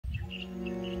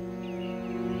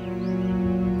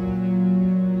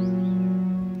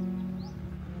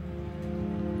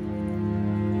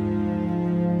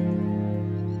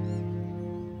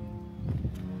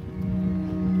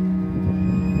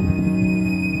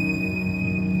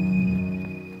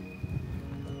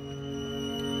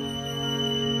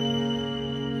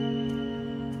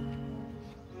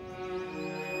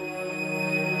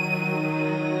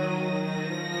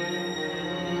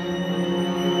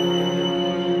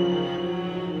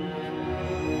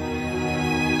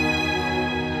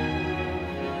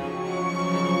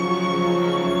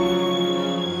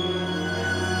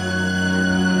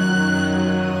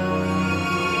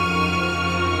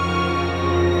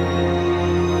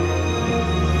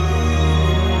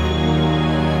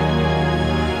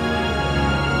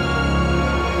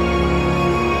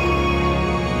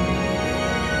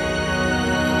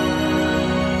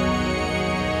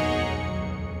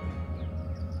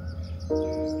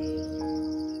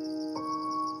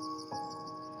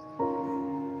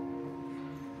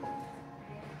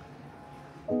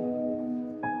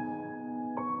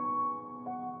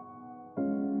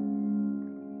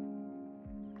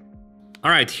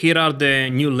Alright, here are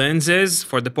the new lenses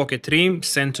for the Pocket 3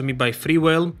 sent to me by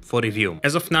Freewell for review.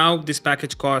 As of now, this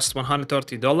package costs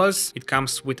 $130. It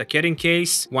comes with a carrying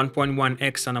case,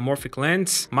 1.1x anamorphic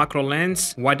lens, macro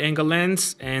lens, wide angle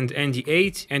lens, and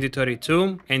ND8,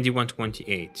 ND32,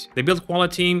 ND128. The build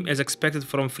quality, as expected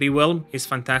from Freewell, is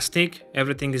fantastic.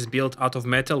 Everything is built out of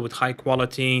metal with high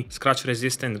quality, scratch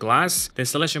resistant glass. The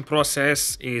installation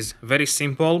process is very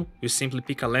simple. You simply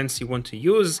pick a lens you want to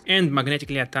use and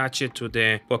magnetically attach it to the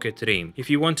Pocket 3. If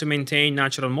you want to maintain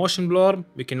natural motion blur,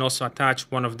 we can also attach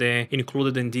one of the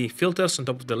included ND filters on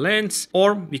top of the lens,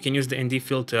 or we can use the ND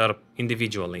filter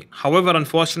individually. However,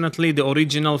 unfortunately, the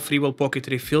original Freewell Pocket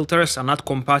 3 filters are not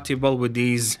compatible with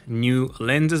these new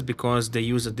lenses because they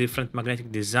use a different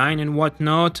magnetic design and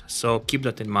whatnot, so keep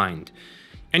that in mind.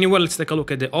 Anyway, let's take a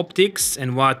look at the optics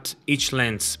and what each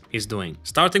lens is doing.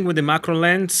 Starting with the macro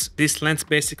lens, this lens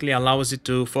basically allows you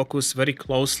to focus very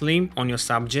closely on your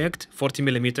subject,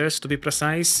 40mm to be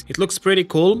precise. It looks pretty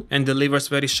cool and delivers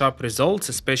very sharp results,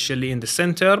 especially in the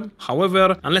center.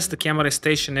 However, unless the camera is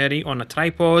stationary on a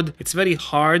tripod, it's very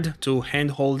hard to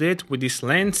handhold it with this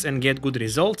lens and get good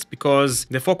results because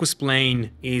the focus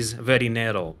plane is very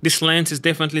narrow. This lens is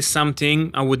definitely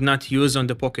something I would not use on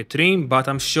the Pocket 3, but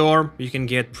I'm sure you can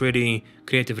get pretty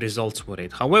creative results with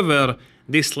it. However,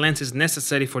 this lens is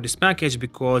necessary for this package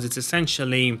because it's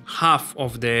essentially half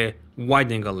of the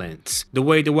wide angle lens. The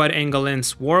way the wide angle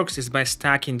lens works is by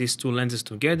stacking these two lenses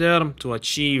together to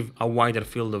achieve a wider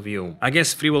field of view. I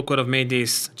guess Freewell could have made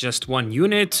this just one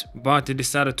unit, but they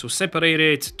decided to separate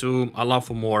it to allow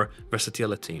for more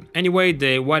versatility. Anyway,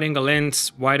 the wide angle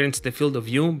lens widens the field of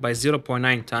view by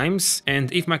 0.9 times,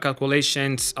 and if my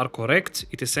calculations are correct,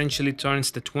 it essentially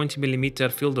turns the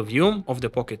 20mm field of view of the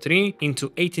Pocket 3 into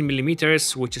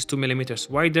 18mm, which is 2mm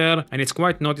wider, and it's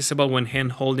quite noticeable when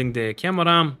hand holding the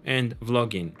camera and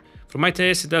vlogging. For my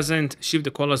taste, it doesn't shift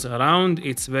the colors around,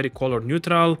 it's very color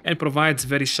neutral and provides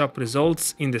very sharp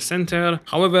results in the center.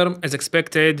 However, as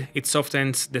expected, it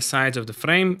softens the sides of the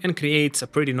frame and creates a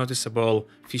pretty noticeable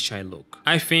fisheye look.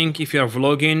 I think if you are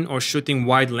vlogging or shooting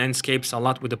wide landscapes a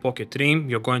lot with the Pocket 3,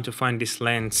 you're going to find this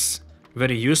lens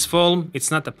very useful.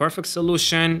 It's not a perfect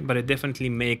solution, but it definitely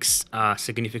makes a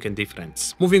significant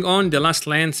difference. Moving on, the last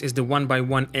lens is the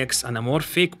 1x1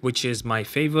 anamorphic, which is my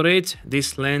favorite.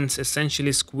 This lens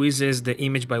essentially squeezes the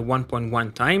image by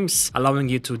 1.1 times, allowing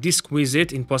you to de-squeeze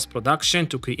it in post-production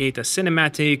to create a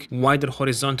cinematic, wider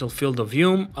horizontal field of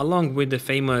view, along with the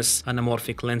famous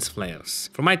anamorphic lens flares.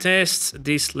 For my tests,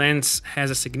 this lens has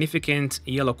a significant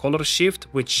yellow color shift,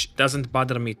 which doesn't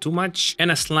bother me too much, and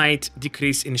a slight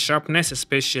decrease in sharpness,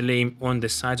 especially on the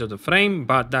sides of the frame,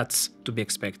 but that's to be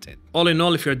expected. All in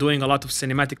all, if you're doing a lot of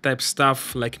cinematic type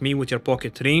stuff like me with your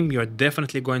Pocket 3, you're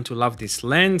definitely going to love this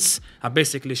lens. I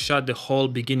basically shot the whole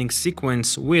beginning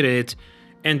sequence with it,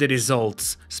 and the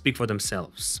results speak for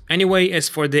themselves. Anyway, as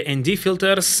for the ND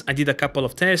filters, I did a couple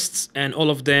of tests and all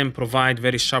of them provide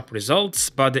very sharp results,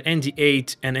 but the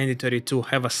ND8 and ND32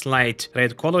 have a slight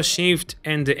red color shift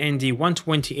and the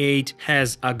ND128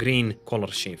 has a green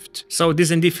color shift. So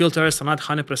these ND filters are not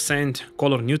 100%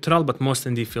 color neutral, but most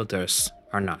ND filters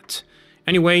are not.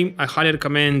 Anyway, I highly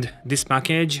recommend this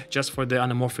package just for the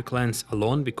anamorphic lens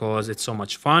alone because it's so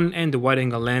much fun, and the wide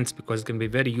angle lens because it can be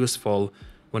very useful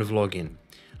when vlogging.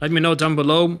 Let me know down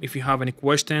below if you have any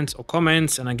questions or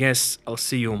comments, and I guess I'll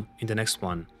see you in the next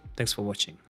one. Thanks for watching.